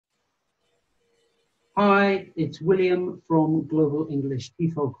Hi, it's William from Global English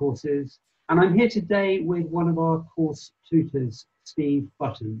TESOL courses, and I'm here today with one of our course tutors, Steve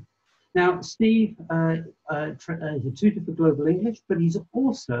Button. Now, Steve is a tutor for Global English, but he's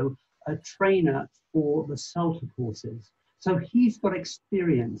also a trainer for the CELTA courses. So he's got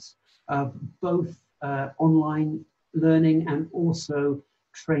experience of both online learning and also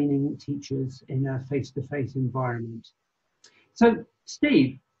training teachers in a face-to-face environment. So,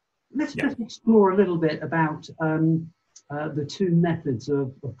 Steve, let's just explore a little bit about the two methods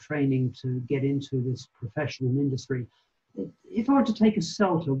of training to get into this profession and industry. If I were to take a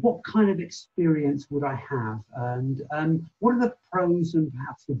CELTA, what kind of experience would I have? And what are the pros and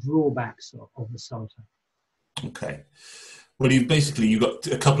perhaps the drawbacks of the CELTA? Okay. Well, you've got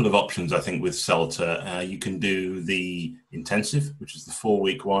a couple of options, I think, with CELTA. You can do the intensive, which is the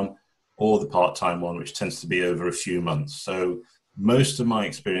 4-week one, or the part-time one, which tends to be over a few months. So most of my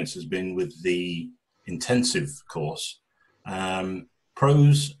experience has been with the intensive course.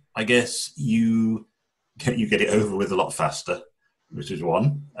 Pros, I guess, you get it over with a lot faster, which is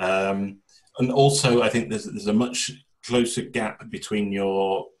one. And also, I think there's a much closer gap between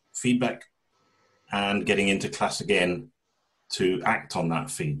your feedback and getting into class again to act on that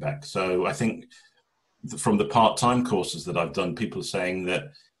feedback. So I think from the part-time courses that I've done, people are saying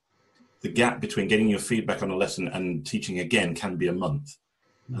that the gap between getting your feedback on a lesson and teaching again can be a month.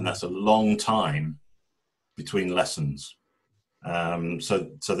 And that's a long time between lessons.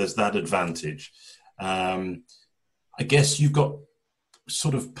 So there's that advantage. I guess you've got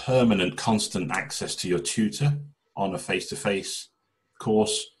sort of permanent, constant access to your tutor on a face-to-face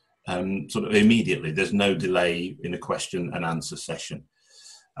course, sort of immediately. There's no delay in a question and answer session.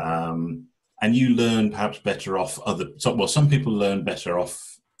 And you learn perhaps better off some people learn better off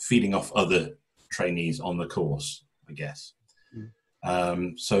feeding off other trainees on the course, I guess.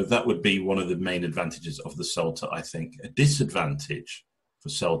 So that would be one of the main advantages of the CELTA, I think. A disadvantage for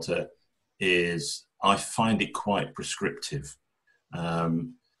CELTA is I find it quite prescriptive.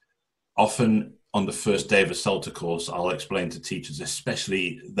 Often on the first day of a CELTA course, I'll explain to teachers,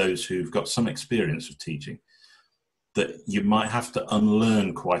 especially those who've got some experience of teaching, that you might have to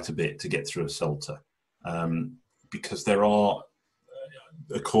unlearn quite a bit to get through a CELTA, because there are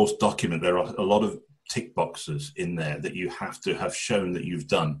a course document, there are a lot of tick boxes in there that you have to have shown that you've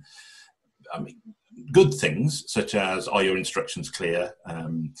done. I mean, good things such as, are your instructions clear?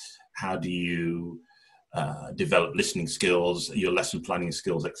 How do you develop listening skills, your lesson planning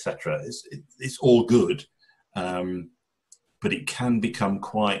skills, etc. It's all good, but it can become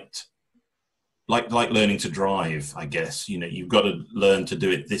quite like learning to drive, I guess. You know, you've got to learn to do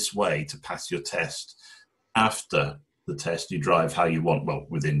it this way to pass your test. After the test, you drive how you want, well,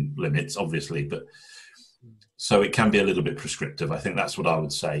 within limits, obviously, but so it can be a little bit prescriptive. I think that's what I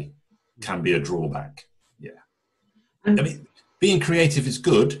would say can be a drawback. Yeah. I mean, being creative is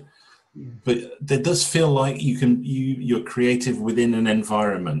good, but there does feel like you're creative within an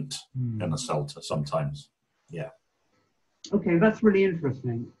environment in a CELTA sometimes. Yeah. Okay, that's really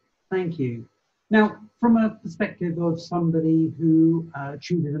interesting. Thank you. Now, from a perspective of somebody who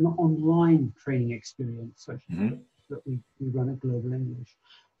chooses an online training experience, such as that we run at Global English,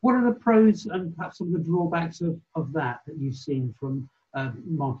 what are the pros and perhaps some of the drawbacks of that you've seen from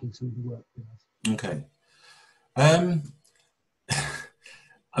marking some of the work with us? Okay.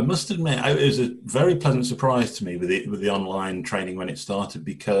 I must admit, it was a very pleasant surprise to me with the online training when it started,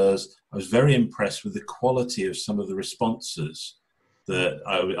 because I was very impressed with the quality of some of the responses that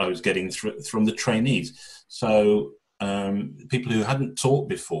I was getting from the trainees. So people who hadn't taught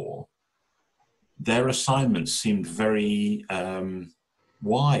before, their assignments seemed very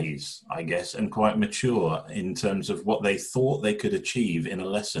wise, I guess, and quite mature in terms of what they thought they could achieve in a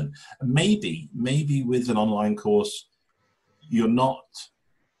lesson. Maybe with an online course, you're not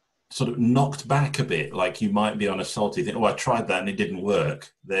sort of knocked back a bit, like you might be on a CELTA. You think, oh, I tried that and it didn't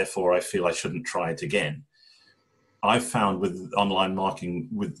work, therefore I feel I shouldn't try it again. I've found with online marking,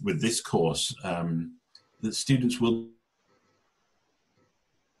 with this course, that students will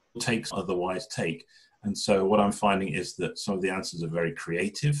otherwise take. And so what I'm finding is that some of the answers are very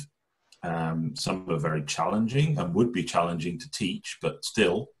creative. Some are very challenging and would be challenging to teach, but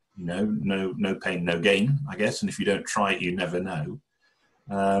still, you know, no pain, no gain, I guess. And if you don't try it, you never know.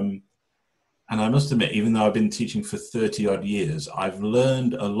 And I must admit, even though I've been teaching for 30 odd years, I've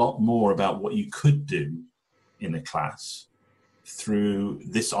learned a lot more about what you could do in a class through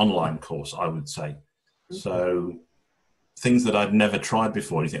this online course, I would say. So things that I'd never tried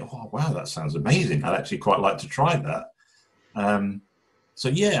before, you think, oh, wow, that sounds amazing. I'd actually quite like to try that. So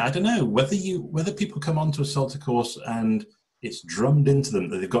yeah, I don't know whether people come onto a CELTA course and it's drummed into them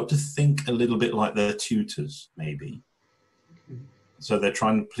that they've got to think a little bit like their tutors, maybe. Okay. So they're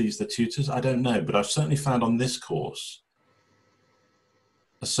trying to please the tutors. I don't know, but I've certainly found on this course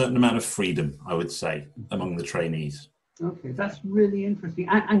a certain amount of freedom, I would say, among the trainees. Okay, that's really interesting,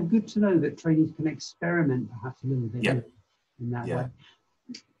 and good to know that trainees can experiment perhaps a little bit in that way.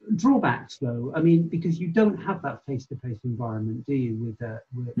 Drawbacks, though, I mean, because you don't have that face-to-face environment, do you, with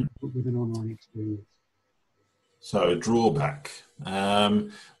an online experience? So a drawback.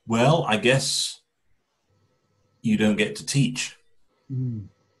 Well, I guess you don't get to teach. Mm.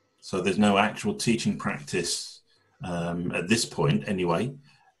 So there's no actual teaching practice at this point, anyway.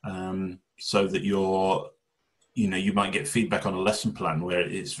 So that you might get feedback on a lesson plan where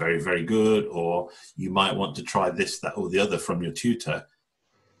it's very, very good, or you might want to try this, that, or the other from your tutor,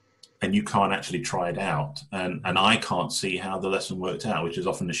 and you can't actually try it out. And I can't see how the lesson worked out, which is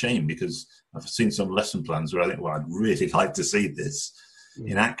often a shame, because I've seen some lesson plans where I think, well, I'd really like to see this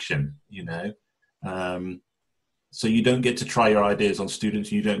in action, So you don't get to try your ideas on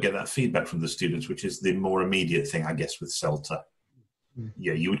students. You don't get that feedback from the students, which is the more immediate thing, I guess, with CELTA.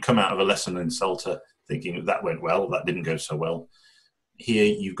 Yeah, you would come out of a lesson in CELTA thinking that went well, that didn't go so well. Here,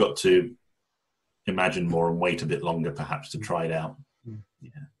 you've got to imagine more and wait a bit longer, perhaps, to try it out. Yeah.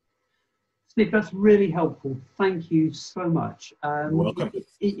 Steve, that's really helpful. Thank you so much. You're welcome.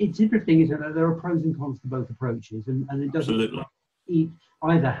 It's interesting, isn't it? There are pros and cons to both approaches, and it doesn't. Absolutely.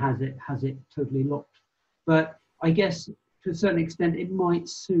 Either has it totally locked. But I guess to a certain extent, it might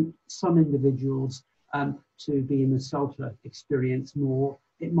suit some individuals to be in the CELTA experience more.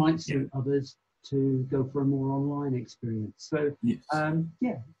 It might suit others to go for a more online experience. So it's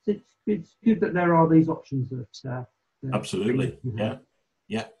good that there are these options that absolutely.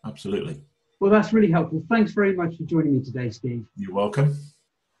 Yeah, absolutely. Well, that's really helpful. Thanks very much for joining me today, Steve. You're welcome.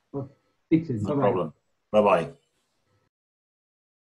 Well, speak soon. No problem. Bye-bye.